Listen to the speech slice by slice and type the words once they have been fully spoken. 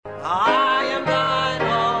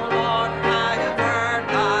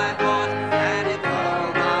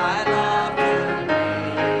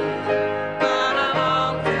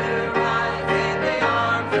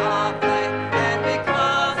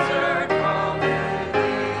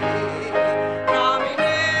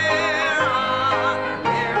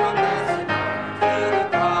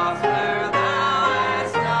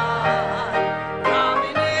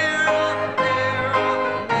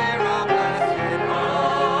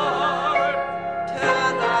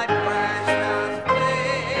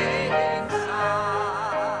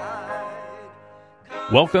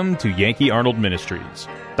Welcome to Yankee Arnold Ministries.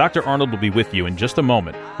 Dr. Arnold will be with you in just a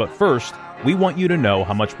moment, but first, we want you to know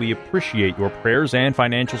how much we appreciate your prayers and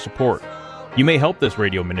financial support. You may help this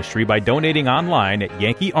radio ministry by donating online at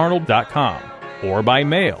yankeearnold.com or by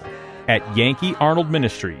mail at Yankee Arnold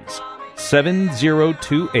Ministries,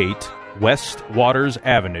 7028 West Waters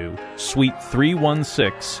Avenue, Suite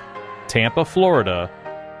 316, Tampa, Florida,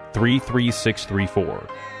 33634.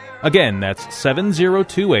 Again, that's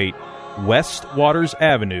 7028 West Waters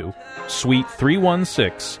Avenue, Suite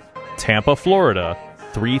 316, Tampa, Florida,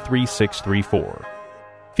 33634.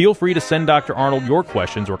 Feel free to send Dr. Arnold your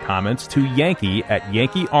questions or comments to Yankee at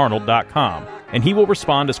yankeearnold.com, and he will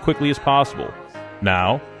respond as quickly as possible.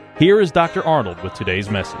 Now, here is Dr. Arnold with today's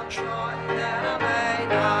message.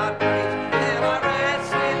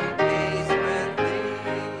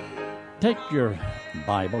 Take your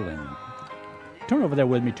Bible and turn over there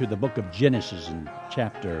with me to the book of Genesis in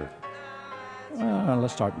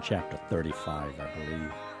let's start in chapter 35, I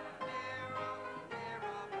believe.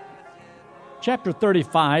 Chapter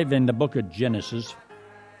 35 in the book of Genesis.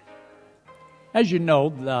 As you know,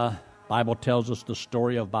 the Bible tells us the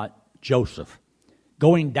story about Joseph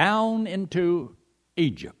going down into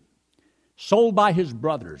Egypt, sold by his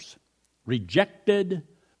brothers, rejected.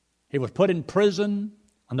 He was put in prison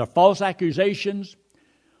under false accusations.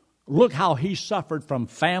 Look how he suffered from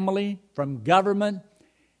family, from government,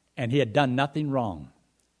 and he had done nothing wrong.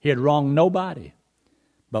 He had wronged nobody,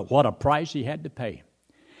 but what a price he had to pay.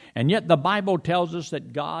 And yet the Bible tells us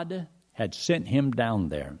that God had sent him down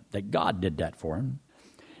there, that God did that for him.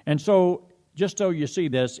 And so, just so you see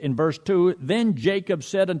this, in verse 2, then Jacob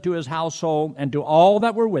said unto his household and to all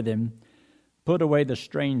that were with him, put away the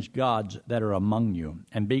strange gods that are among you,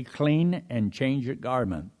 and be clean and change your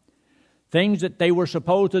garment. Things that they were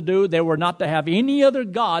supposed to do, they were not to have any other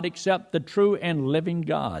God except the true and living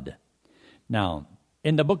God. Now,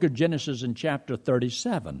 in the book of Genesis in chapter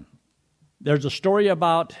 37, there's a story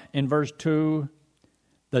about, in verse 2,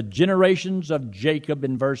 the generations of Jacob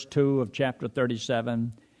in verse 2 of chapter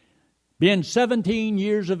 37, being 17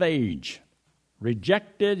 years of age,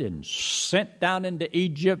 rejected and sent down into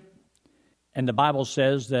Egypt. And the Bible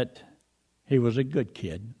says that he was a good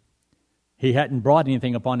kid. He hadn't brought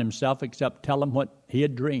anything upon himself except tell him what he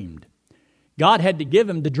had dreamed. God had to give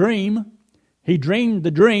him the dream. He dreamed the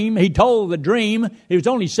dream. He told the dream. He was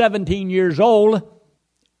only 17 years old,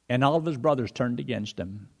 and all of his brothers turned against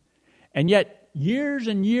him. And yet, years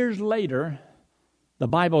and years later, the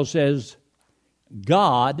Bible says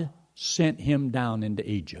God sent him down into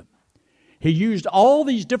Egypt. He used all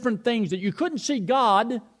these different things that you couldn't see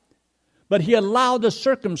God, but he allowed the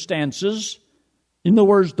circumstances. In other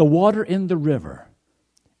words, the water in the river.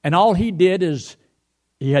 And all he did is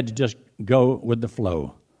he had to just go with the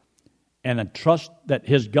flow and trust that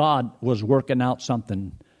his God was working out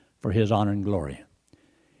something for his honor and glory.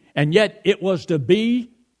 And yet it was to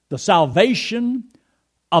be the salvation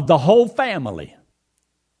of the whole family.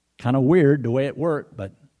 Kind of weird the way it worked,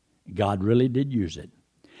 but God really did use it.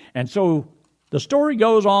 And so the story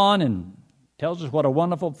goes on and tells us what a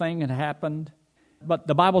wonderful thing had happened. But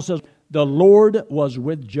the Bible says, the Lord was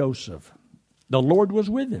with Joseph. The Lord was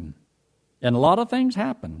with him. And a lot of things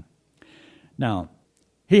happened. Now,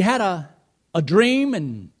 he had a dream,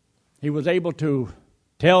 and he was able to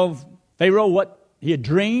tell Pharaoh what he had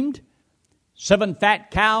dreamed. 7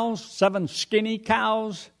 fat cows, 7 skinny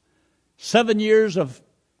cows, 7 years of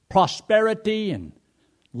prosperity, and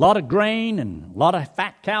a lot of grain, and a lot of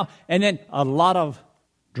fat cow, and then a lot of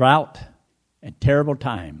drought and terrible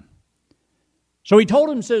time. So he told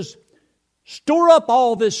him, says, store up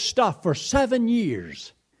all this stuff for 7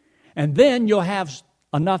 years, and then you'll have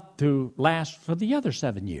enough to last for the other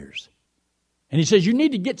 7 years. And he says, you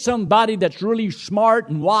need to get somebody that's really smart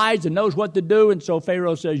and wise and knows what to do. And so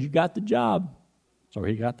Pharaoh says, you got the job. So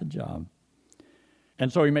he got the job.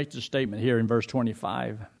 And so he makes a statement here in verse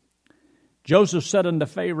 25. Joseph said unto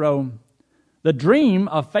Pharaoh, the dream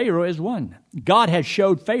of Pharaoh is one. God has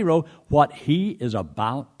showed Pharaoh what he is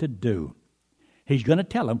about to do. He's going to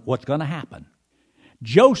tell him what's going to happen.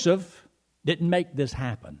 Joseph didn't make this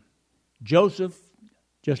happen. Joseph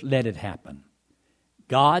just let it happen.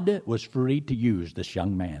 God was free to use this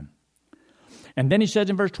young man. And then he says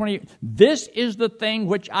in verse 28, this is the thing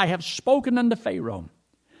which I have spoken unto Pharaoh.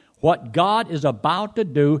 What God is about to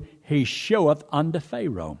do, he showeth unto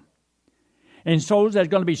Pharaoh. And so there's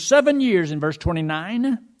going to be 7 years in verse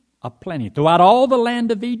 29 of plenty throughout all the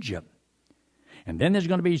land of Egypt. And then there's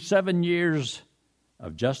going to be 7 years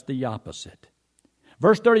of just the opposite.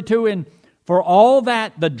 Verse 32, and for all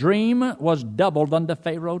that the dream was doubled unto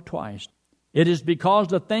Pharaoh twice. It is because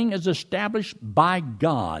the thing is established by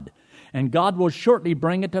God. and God will shortly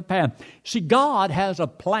bring it to pass. See, God has a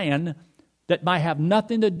plan that might have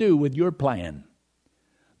nothing to do with your plan.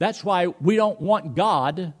 That's why we don't want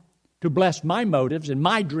God to bless my motives and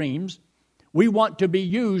my dreams. We want to be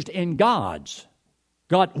used in God's.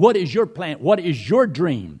 God, what is your plan? What is your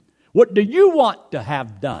dream? What do you want to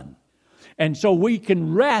have done? And so we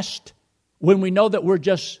can rest when we know that we're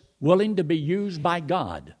just willing to be used by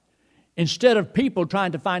God, instead of people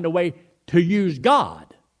trying to find a way to use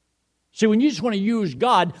God. See, when you just want to use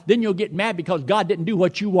God, then you'll get mad because God didn't do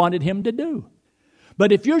what you wanted Him to do.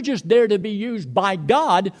 But if you're just there to be used by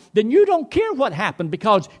God, then you don't care what happened,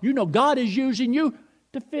 because you know God is using you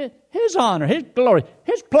to fit His honor, His glory,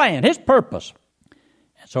 His plan, His purpose.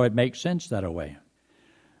 So it makes sense that way.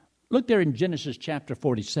 Look there in Genesis chapter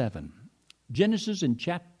 47. Genesis in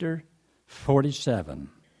chapter 47.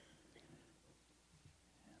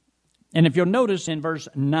 And if you'll notice in verse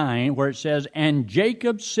 9 where it says, "And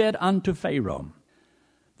Jacob said unto Pharaoh,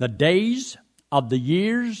 The days of the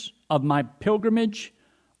years of my pilgrimage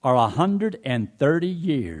are 130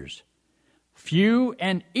 years. Few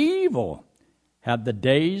and evil have the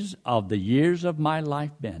days of the years of my life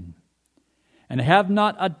been, and have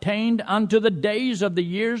not attained unto the days of the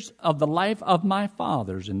years of the life of my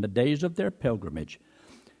fathers in the days of their pilgrimage."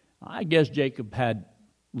 I guess Jacob had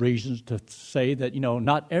reasons to say that,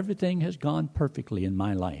 not everything has gone perfectly in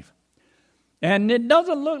my life. And it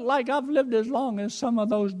doesn't look like I've lived as long as some of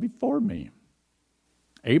those before me.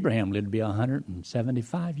 Abraham lived to be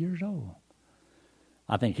 175 years old.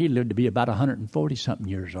 I think he lived to be about 140-something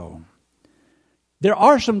years old. There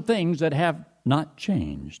are some things that have not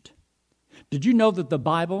changed. Did you know that the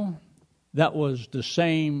Bible that was the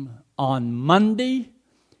same on Monday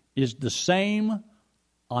is the same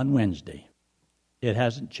on Wednesday? It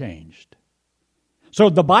hasn't changed.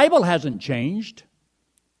 So the Bible hasn't changed.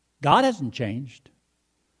 God hasn't changed.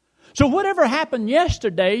 So whatever happened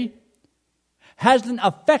yesterday hasn't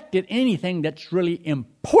affected anything that's really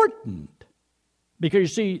important. Because you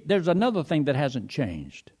see, there's another thing that hasn't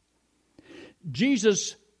changed.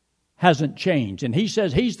 Jesus hasn't changed. And He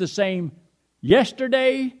says He's the same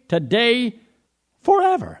yesterday, today,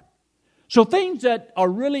 forever. So things that are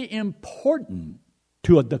really important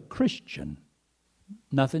to the Christian,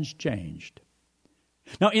 nothing's changed.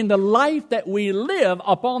 Now, in the life that we live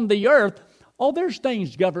upon the earth, there's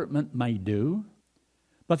things government may do,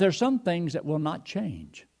 but there's some things that will not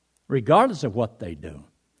change, regardless of what they do.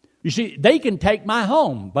 You see, they can take my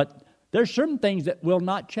home, but there's certain things that will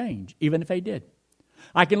not change, even if they did.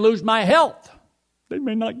 I can lose my health. They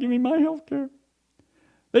may not give me my health care.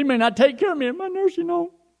 They may not take care of me in my nursing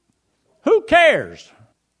home. Who cares?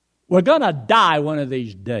 We're going to die one of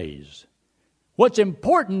these days. What's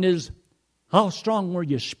important is how strong were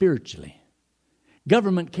you spiritually.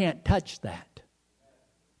 Government can't touch that.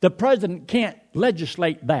 The president can't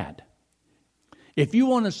legislate that. If you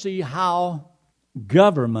want to see how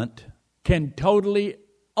government can totally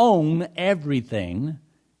own everything,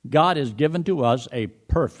 God has given to us a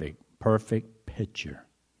perfect picture.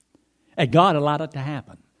 And God allowed it to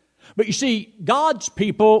happen. But you see, God's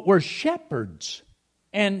people were shepherds,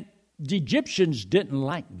 and the Egyptians didn't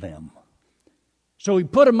like them. So He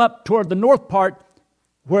put them up toward the north part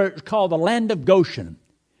where it's called the land of Goshen,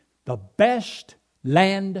 the best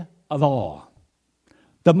land of all,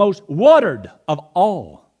 the most watered of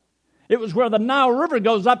all. It was where the Nile River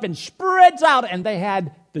goes up and spreads out, and they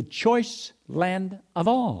had the choice land of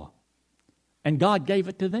all. And God gave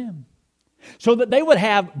it to them so that they would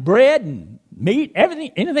have bread and meat,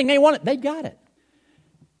 everything, anything they wanted, they got it.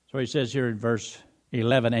 So He says here in verse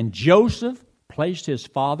 11, "And Joseph placed his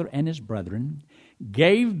father and his brethren,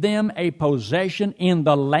 gave them a possession in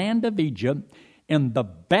the land of Egypt, in the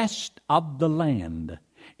best of the land,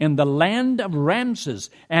 in the land of Ramses,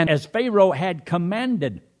 and as Pharaoh had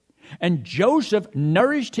commanded. And Joseph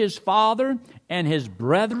nourished his father and his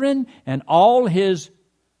brethren and all his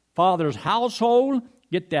father's household."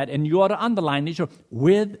 Get that, and you ought to underline these,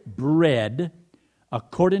 "with bread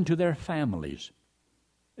according to their families."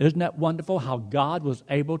 Isn't that wonderful how God was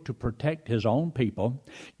able to protect His own people,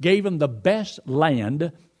 gave them the best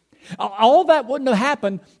land? All that wouldn't have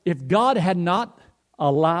happened if God had not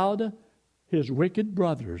allowed His wicked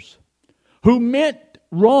brothers, who meant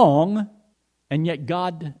wrong, and yet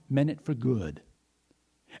God meant it for good.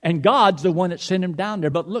 And God's the one that sent him down there,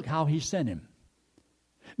 but look how He sent him.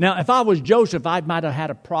 Now, if I was Joseph, I might have had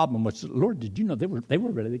a problem with, "Lord, did you know they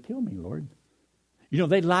were ready to kill me, Lord?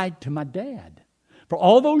 They lied to my dad. For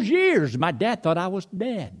all those years, my dad thought I was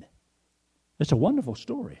dead." It's a wonderful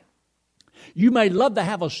story. You may love to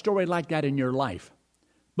have a story like that in your life,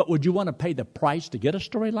 but would you want to pay the price to get a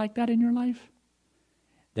story like that in your life?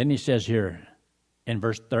 Then he says here in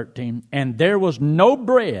verse 13, and there was no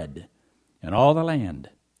bread in all the land,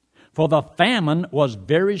 for the famine was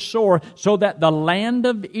very sore, so that the land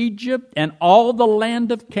of Egypt and all the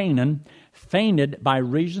land of Canaan fainted by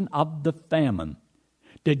reason of the famine.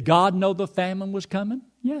 Did God know the famine was coming?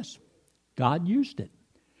 Yes. God used it.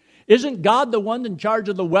 Isn't God the one in charge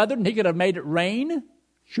of the weather, and He could have made it rain?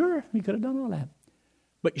 Sure, He could have done all that.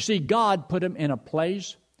 But you see, God put them in a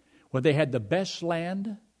place where they had the best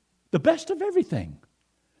land, the best of everything.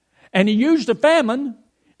 And He used the famine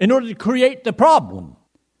in order to create the problem.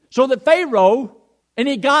 So that Pharaoh,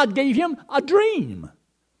 God gave him a dream.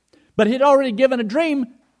 But He had already given a dream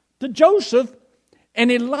to Joseph, and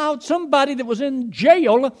He allowed somebody that was in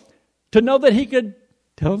jail to know that he could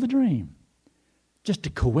tell the dream. Just a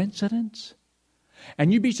coincidence?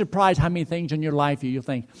 And you'd be surprised how many things in your life you'll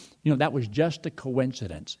think, that was just a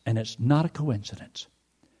coincidence. And it's not a coincidence.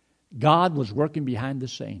 God was working behind the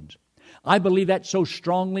scenes. I believe that so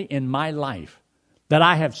strongly in my life that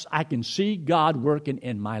I can see God working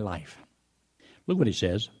in my life. Look what he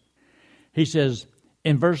says. He says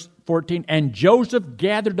in verse 14, and Joseph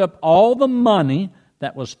gathered up all the money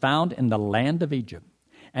that was found in the land of Egypt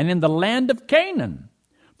and in the land of Canaan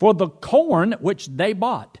for the corn which they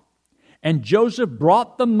bought. And Joseph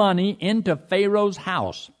brought the money into Pharaoh's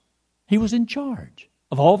house. He was in charge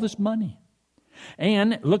of all this money.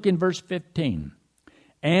 And look in verse 15.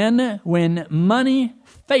 And when money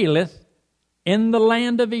faileth in the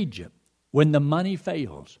land of Egypt, when the money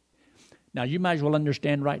fails. Now you might as well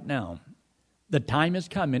understand right now, the time is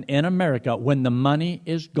coming in America when the money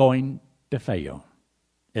is going to fail.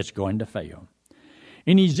 It's going to fail.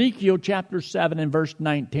 In Ezekiel chapter 7 and verse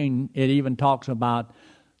 19, it even talks about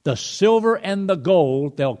the silver and the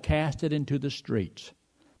gold, they'll cast it into the streets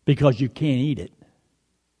because you can't eat it.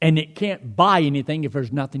 And it can't buy anything if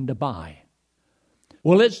there's nothing to buy.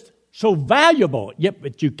 Well, it's so valuable, yet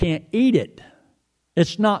but you can't eat it.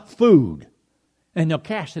 It's not food. And they'll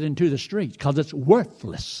cast it into the streets because it's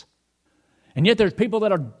worthless. And yet there's people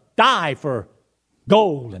that'll die for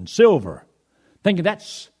gold and silver, thinking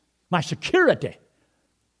that's my security.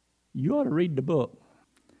 You ought to read the book.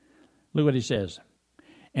 Look what he says.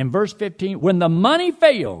 In verse 15, when the money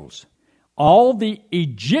fails, all the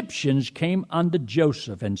Egyptians came unto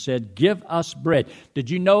Joseph and said, give us bread. Did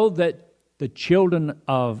you know that the children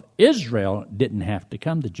of Israel didn't have to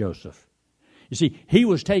come to Joseph? You see, he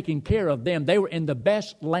was taking care of them. They were in the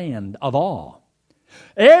best land of all.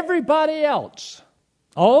 Everybody else,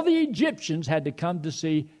 all the Egyptians had to come to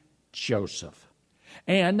see Joseph.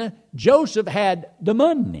 And Joseph had the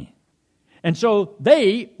money. And so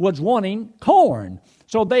they was wanting corn.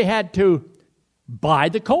 So they had to buy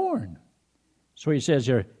the corn. So he says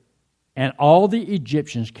here, and all the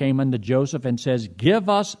Egyptians came unto Joseph and says, give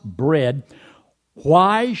us bread.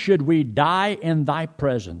 Why should we die in thy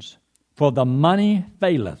presence? For the money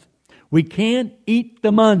faileth. We can't eat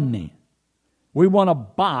the money. We want to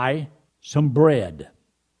buy some bread.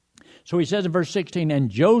 So he says in verse 16, and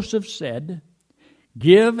Joseph said,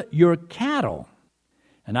 give your cattle,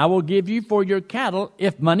 and I will give you for your cattle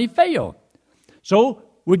if money fail. So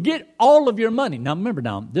we get all of your money. Now remember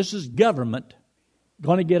this is government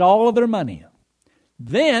going to get all of their money.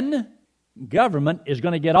 Then government is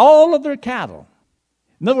going to get all of their cattle.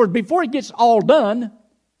 In other words, before it gets all done,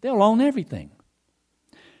 they'll own everything.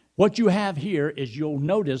 What you have here is you'll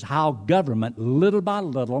notice how government, little by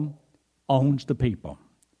little, owns the people.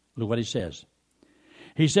 Look what he says.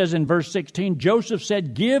 He says in verse 16, Joseph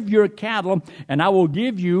said, give your cattle, and I will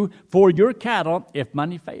give you for your cattle if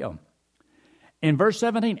money fail. In verse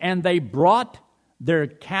 17, and they brought their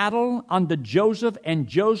cattle unto Joseph, and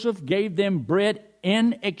Joseph gave them bread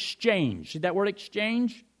in exchange. See that word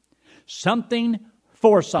exchange? Something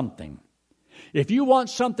for something. If you want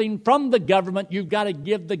something from the government, you've got to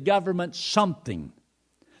give the government something.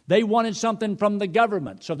 They wanted something from the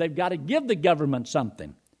government, so they've got to give the government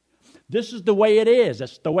something. This is the way it is.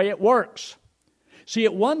 It's the way it works. See,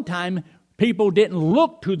 at one time, people didn't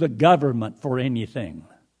look to the government for anything.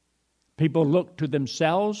 People looked to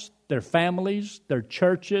themselves, their families, their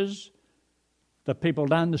churches, the people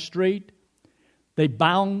down the street. They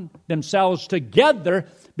bound themselves together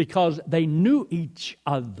because they knew each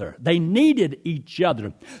other. They needed each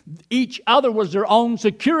other. Each other was their own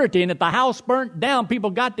security. And if the house burnt down,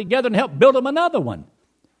 people got together and helped build them another one.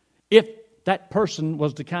 If that person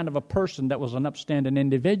was the kind of a person that was an upstanding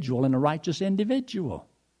individual and a righteous individual.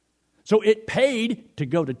 So it paid to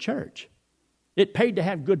go to church. It paid to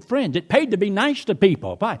have good friends. It paid to be nice to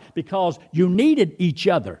people. Why? Because you needed each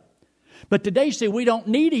other. But today, see, we don't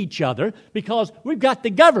need each other because we've got the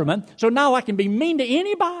government, so now I can be mean to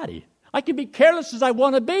anybody. I can be careless as I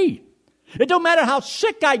want to be. It don't matter how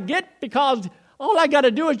sick I get because all I got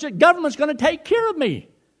to do is the government's going to take care of me.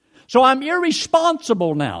 So I'm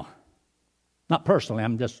irresponsible now. Not personally,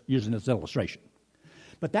 I'm just using this illustration.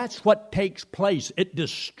 But that's what takes place. It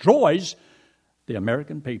destroys the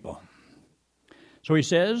American people. So he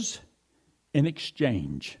says, in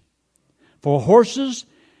exchange for horses,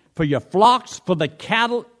 for your flocks, for the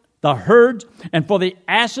cattle, the herds, and for the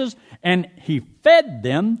asses, and he fed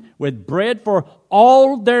them with bread for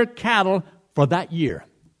all their cattle for that year.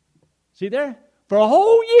 See there? For a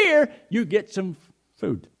whole year, you get some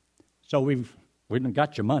food. So we done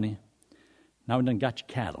got your money. Now we done got your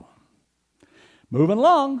cattle. Moving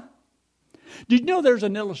along. Did you know there's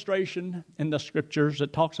an illustration in the scriptures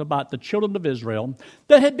that talks about the children of Israel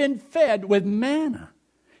that had been fed with manna?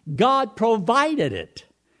 God provided it.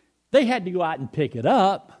 They had to go out and pick it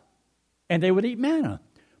up, and they would eat manna.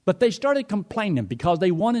 But they started complaining because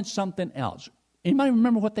they wanted something else. Anybody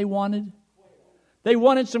remember what they wanted? They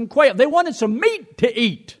wanted some quail. They wanted some meat to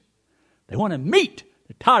eat. They wanted meat.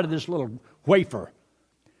 They're tired of this little wafer.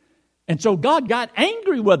 And so God got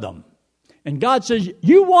angry with them. And God says,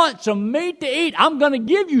 you want some meat to eat? I'm going to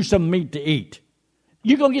give you some meat to eat.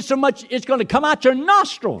 You're going to get so much, it's going to come out your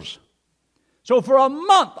nostrils. So for a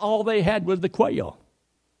month, all they had was the quail.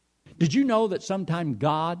 Did you know that sometimes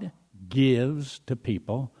God gives to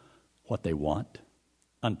people what they want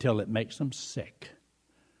until it makes them sick?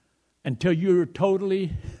 Until you're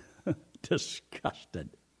totally disgusted.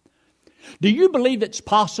 Do you believe it's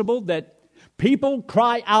possible that people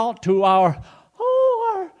cry out to our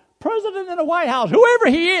president in the White House, whoever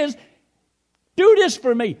he is, do this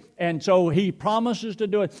for me? And so he promises to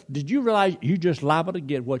do it. Did you realize you just liable to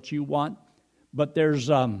get what you want? But there's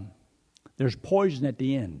poison at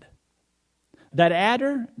the end. That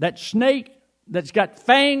adder, that snake that's got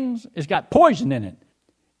fangs, it's got poison in it.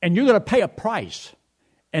 And you're going to pay a price.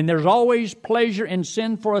 And there's always pleasure in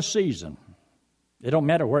sin for a season. It don't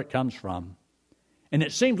matter where it comes from. And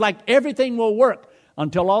it seems like everything will work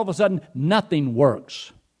until all of a sudden nothing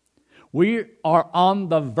works. We are on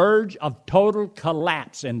the verge of total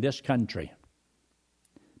collapse in this country.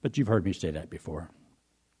 But you've heard me say that before.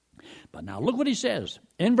 But now look what he says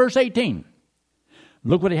in verse 18.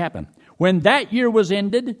 Look what happened. When that year was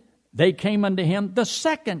ended, they came unto him the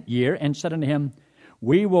second year and said unto him,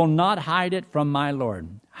 we will not hide it from my Lord.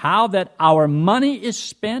 How that our money is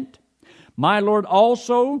spent, my Lord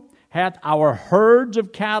also hath our herds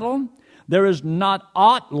of cattle. There is not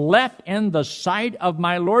aught left in the sight of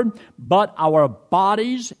my Lord, but our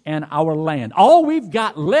bodies and our land. All we've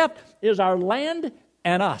got left is our land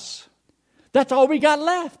and us. That's all we got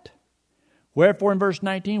left. Wherefore, in verse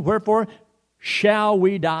 19, wherefore shall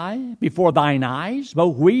we die before thine eyes,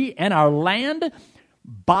 both we and our land?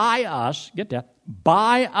 Buy us, get that,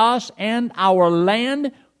 buy us and our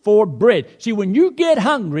land for bread. See, when you get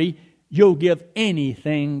hungry, you'll give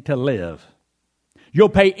anything to live. You'll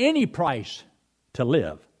pay any price to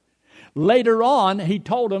live. Later on, he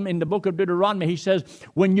told them in the book of Deuteronomy, he says,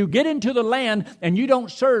 when you get into the land and you don't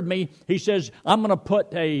serve me, he says, I'm going to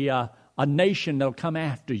put a nation that'll come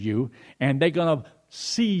after you, and they're going to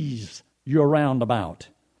seize you around about.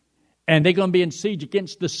 And they're going to be in siege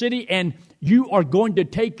against the city, and you are going to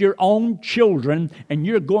take your own children, and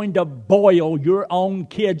you're going to boil your own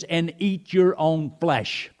kids and eat your own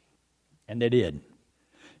flesh. And they did.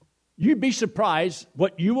 You'd be surprised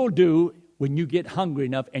what you will do when you get hungry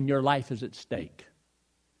enough and your life is at stake.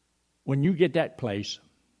 When you get that place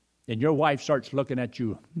and your wife starts looking at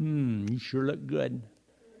you, you sure look good.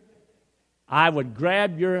 I would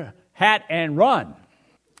grab your hat and run.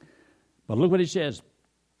 But look what he says.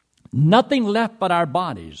 Nothing left but our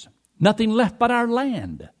bodies. Nothing left but our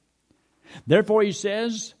land. Therefore he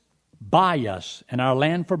says, buy us and our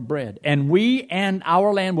land for bread. And we and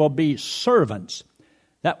our land will be servants.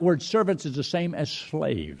 That word servants is the same as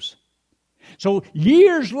slaves. So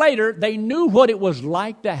years later, they knew what it was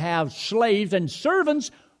like to have slaves and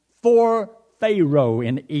servants for Pharaoh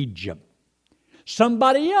in Egypt.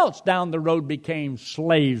 Somebody else down the road became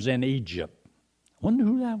slaves in Egypt. I wonder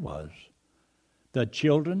who that was. The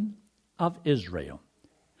children of Israel.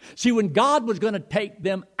 See, when God was going to take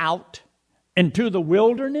them out into the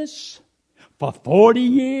wilderness for 40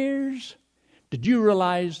 years, did you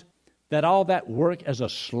realize that all that work as a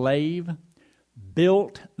slave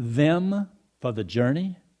built them for the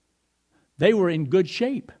journey? They were in good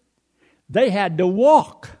shape. They had to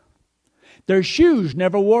walk. Their shoes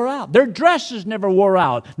never wore out. Their dresses never wore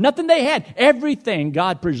out. Nothing they had. Everything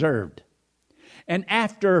God preserved. And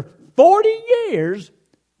after 40 years,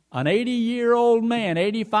 An 80-year-old man,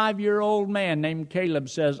 85-year-old man named Caleb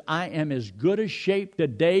says, I am as good a shape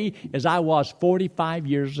today as I was 45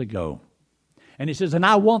 years ago. And he says, and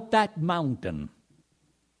I want that mountain.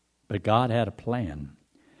 But God had a plan.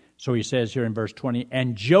 So he says here in verse 20,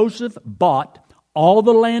 and Joseph bought all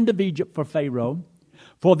the land of Egypt for Pharaoh,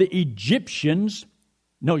 for the Egyptians.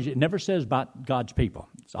 No, it never says about God's people.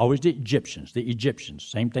 It's always the Egyptians, the Egyptians.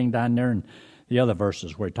 Same thing down there in the other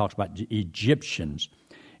verses where he talks about the Egyptians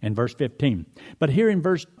in verse 15. But here in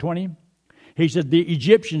verse 20, he said, the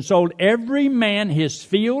Egyptians sold every man his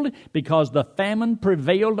field because the famine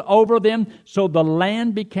prevailed over them, so the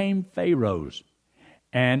land became Pharaoh's.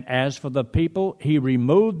 And as for the people, he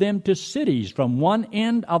removed them to cities from one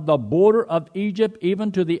end of the border of Egypt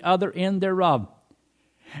even to the other end thereof.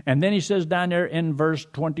 And then he says down there in verse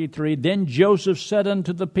 23, then Joseph said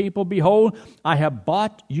unto the people, behold, I have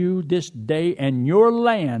bought you this day and your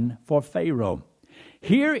land for Pharaoh.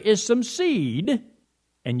 Here is some seed,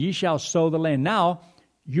 and ye shall sow the land. Now,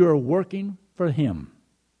 you're working for him.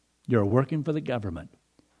 You're working for the government.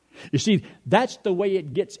 You see, that's the way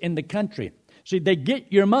it gets in the country. See, they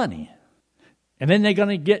get your money, and then they're going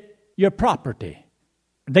to get your property.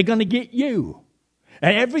 They're going to get you.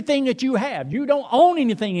 And everything that you have, you don't own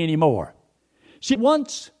anything anymore. See,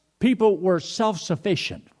 once people were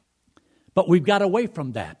self-sufficient, but we've got away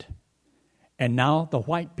from that. And now the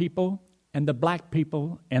white people and the black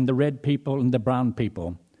people and the red people and the brown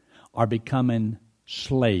people are becoming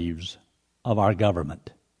slaves of our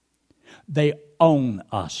government. They own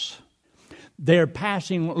us. They're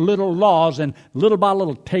passing little laws and little by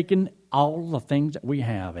little taking all the things that we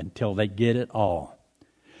have until they get it all.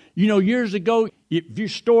 You know, years ago, if you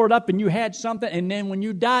stored up and you had something, and then when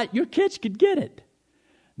you died, your kids could get it.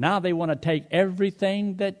 Now they want to take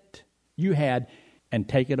everything that you had and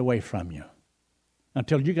take it away from you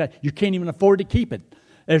until you can't even afford to keep it.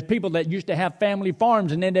 There's people that used to have family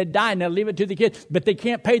farms, and then they die, and they'll leave it to the kids, but they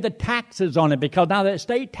can't pay the taxes on it because now there's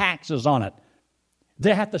state taxes on it.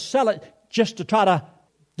 They have to sell it just to try to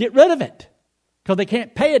get rid of it because they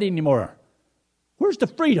can't pay it anymore. Where's the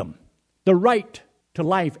freedom, the right to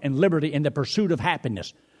life and liberty and the pursuit of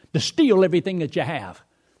happiness, to steal everything that you have?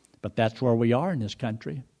 But that's where we are in this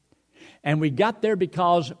country. And we got there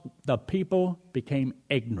because the people became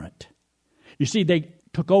ignorant. You see, they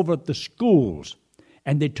took over the schools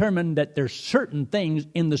and determined that there's certain things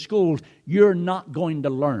in the schools you're not going to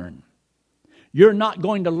learn. You're not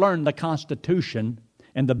going to learn the Constitution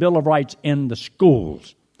and the Bill of Rights in the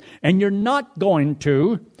schools. And you're not going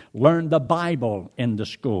to learn the Bible in the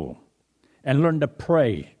school and learn to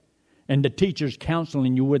pray. And the teachers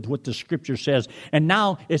counseling you with what the Scripture says. And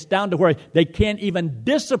now it's down to where they can't even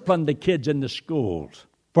discipline the kids in the schools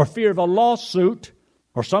for fear of a lawsuit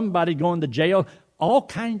or somebody going to jail. All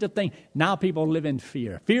kinds of things. Now people live in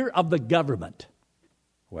fear. Fear of the government.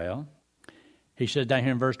 Well, he says down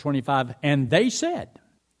here in verse 25, and they said,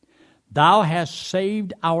 thou hast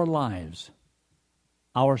saved our lives,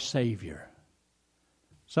 our Savior.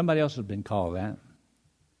 Somebody else has been called that.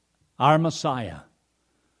 Our Messiah.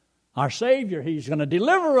 Our Savior. He's going to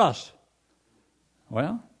deliver us.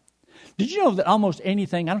 Well, did you know that almost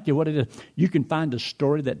anything, I don't care what it is, you can find a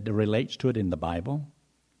story that relates to it in the Bible?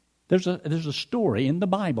 There's a story in the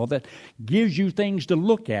Bible that gives you things to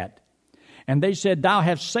look at. And they said, thou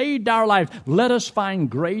hast saved our life. Let us find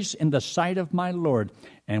grace in the sight of my Lord,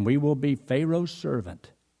 and we will be Pharaoh's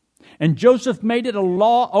servant. And Joseph made it a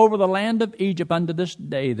law over the land of Egypt unto this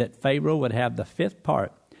day that Pharaoh would have the fifth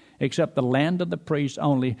part, except the land of the priests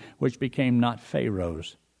only, which became not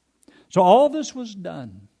Pharaoh's. So all this was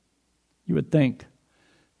done. You would think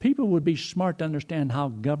people would be smart to understand how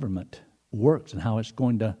government works and how it's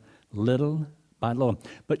going to little by little.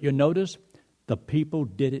 But you notice the people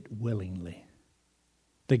did it willingly.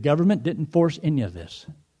 The government didn't force any of this.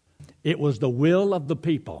 It was the will of the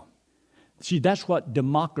people. See, that's what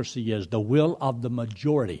democracy is, the will of the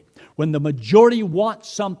majority. When the majority wants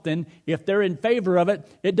something, if they're in favor of it,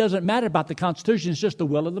 it doesn't matter about the Constitution. It's just the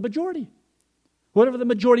will of the majority. Whatever the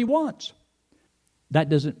majority wants. That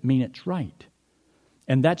doesn't mean it's right.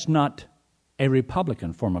 And that's not a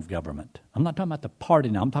Republican form of government. I'm not talking about the party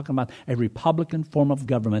now. I'm talking about a Republican form of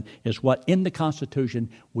government is what in the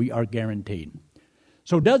Constitution we are guaranteed.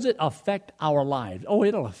 So does it affect our lives? Oh,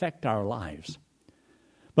 it'll affect our lives.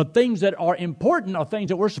 But things that are important are things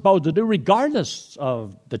that we're supposed to do regardless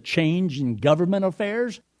of the change in government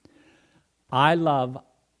affairs. I love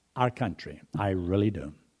our country. I really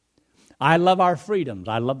do. I love our freedoms.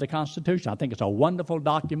 I love the Constitution. I think it's a wonderful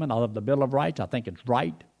document. I love the Bill of Rights. I think it's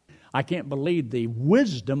right. I can't believe the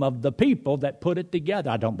wisdom of the people that put it together.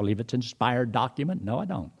 I don't believe it's an inspired document. No, I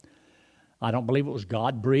don't. I don't believe it was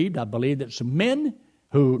God-breathed. I believe that some men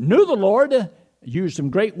who knew the Lord used some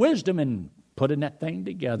great wisdom in putting that thing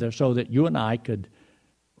together so that you and I could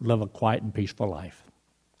live a quiet and peaceful life.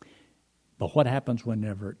 But what happens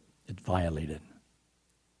whenever it's violated?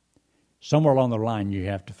 Somewhere along the line you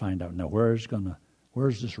have to find out, now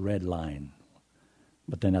where's this red line?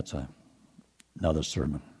 But then that's another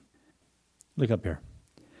sermon. Look up here.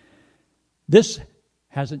 This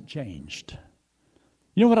hasn't changed.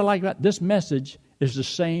 You know what I like about this message is the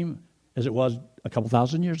same as it was a couple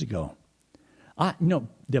thousand years ago.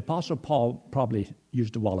 The Apostle Paul probably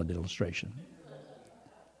used a wallet illustration.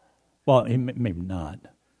 Well, maybe not.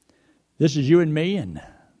 This is you and me, and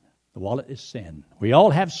the wallet is sin. We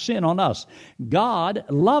all have sin on us. God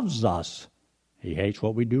loves us. He hates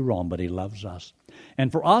what we do wrong, but He loves us.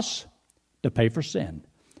 And for us to pay for sin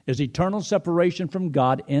is eternal separation from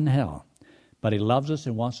God in hell. But He loves us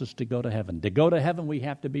and wants us to go to heaven. To go to heaven, we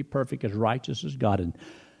have to be perfect, as righteous as God, and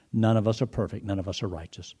none of us are perfect. None of us are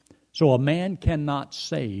righteous. So a man cannot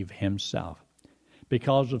save himself.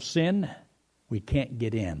 Because of sin, we can't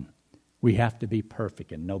get in. We have to be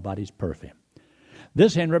perfect, and nobody's perfect.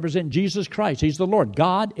 This hand represents Jesus Christ. He's the Lord,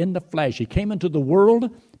 God in the flesh. He came into the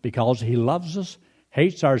world because He loves us,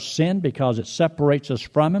 hates our sin because it separates us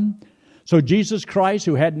from Him. So Jesus Christ,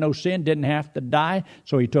 who had no sin, didn't have to die.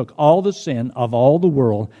 So He took all the sin of all the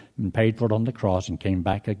world and paid for it on the cross and came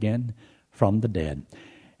back again from the dead.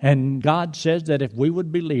 And God says that if we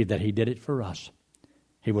would believe that He did it for us,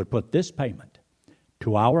 He would put this payment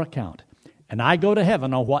to our account. And I go to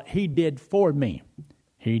heaven on what He did for me.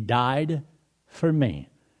 He died for me.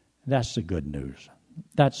 That's the good news.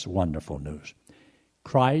 That's wonderful news.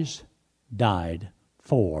 Christ died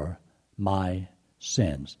for my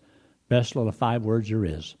sins. Best little 5 words there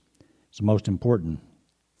is. It's the most important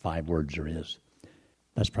 5 words there is.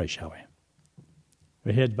 Let's pray, shall we?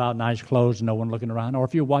 With heads bowed and eyes closed, no one looking around. Or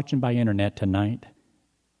if you're watching by internet tonight,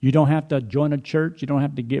 you don't have to join a church. You don't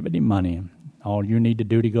have to give any money. All you need to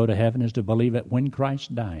do to go to heaven is to believe that when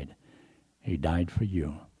Christ died, He died for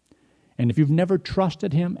you. And if you've never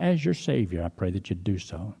trusted Him as your Savior, I pray that you do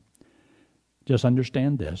so. Just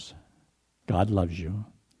understand this. God loves you.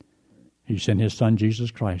 He sent His Son,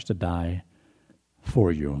 Jesus Christ, to die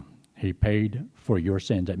for you. He paid for your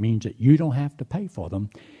sins. That means that you don't have to pay for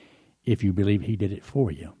them if you believe He did it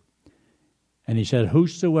for you. And He said,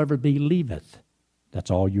 whosoever believeth,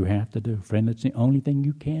 that's all you have to do. Friend, it's the only thing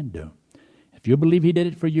you can do. If you believe He did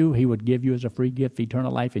it for you, He would give you as a free gift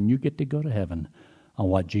eternal life, and you get to go to heaven on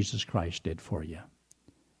what Jesus Christ did for you.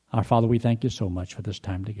 Our Father, we thank You so much for this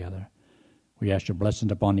time together. We ask Your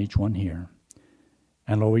blessings upon each one here.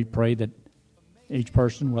 And Lord, we pray that each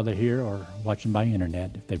person, whether here or watching by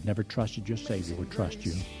internet, if they've never trusted Your Savior, would trust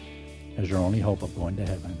You as their only hope of going to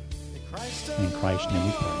heaven. In Christ's name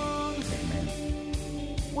we pray. Amen.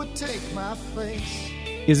 Would take my place.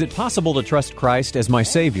 Is it possible to trust Christ as my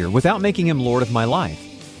Savior without making Him Lord of my life?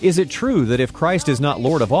 Is it true that if Christ is not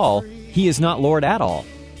Lord of all, He is not Lord at all?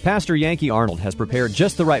 Pastor Yankee Arnold has prepared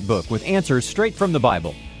just the right book with answers straight from the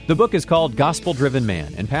Bible. The book is called Gospel Driven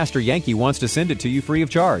Man, and Pastor Yankee wants to send it to you free of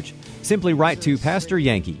charge. Simply write to Pastor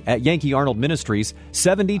Yankee at Yankee Arnold Ministries,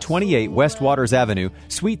 7028 West Waters Avenue,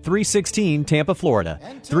 Suite 316, Tampa, Florida,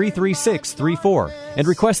 33634, and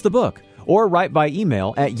request the book. Or write by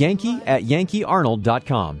email at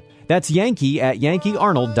yankee@yankeearnold.com. That's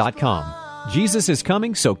yankee@yankeearnold.com. Jesus is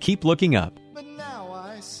coming, so keep looking up.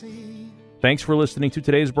 Thanks for listening to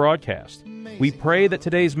today's broadcast. We pray that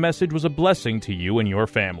today's message was a blessing to you and your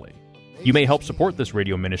family. You may help support this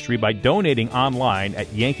radio ministry by donating online at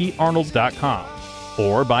yankeearnold.com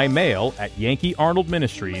or by mail at Yankee Arnold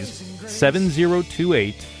Ministries,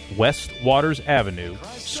 7028 West Waters Avenue,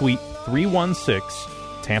 Suite 316,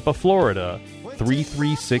 Tampa, Florida,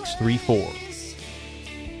 33634.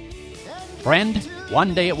 Friend,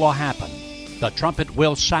 one day it will happen. The trumpet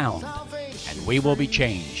will sound, and we will be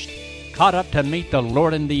changed, caught up to meet the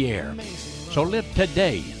Lord in the air. So live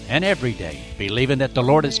today and every day, believing that the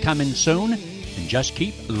Lord is coming soon, and just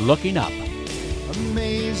keep looking up.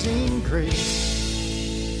 Amazing grace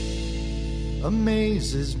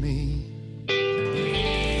amazes me.